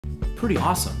Pretty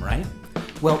awesome, right?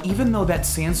 Well, even though that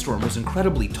sandstorm was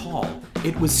incredibly tall,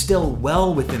 it was still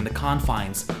well within the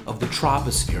confines of the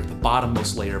troposphere, the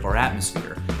bottommost layer of our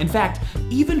atmosphere. In fact,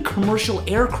 even commercial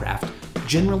aircraft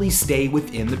generally stay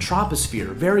within the troposphere,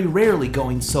 very rarely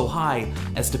going so high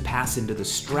as to pass into the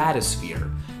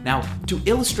stratosphere. Now, to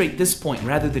illustrate this point,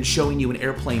 rather than showing you an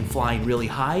airplane flying really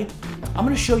high, I'm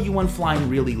going to show you one flying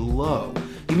really low.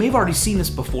 You may have already seen this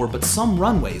before, but some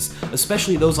runways,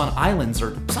 especially those on islands,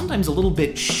 are sometimes a little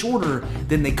bit shorter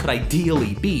than they could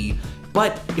ideally be.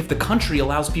 But if the country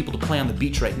allows people to play on the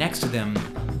beach right next to them,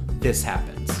 this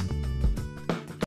happens.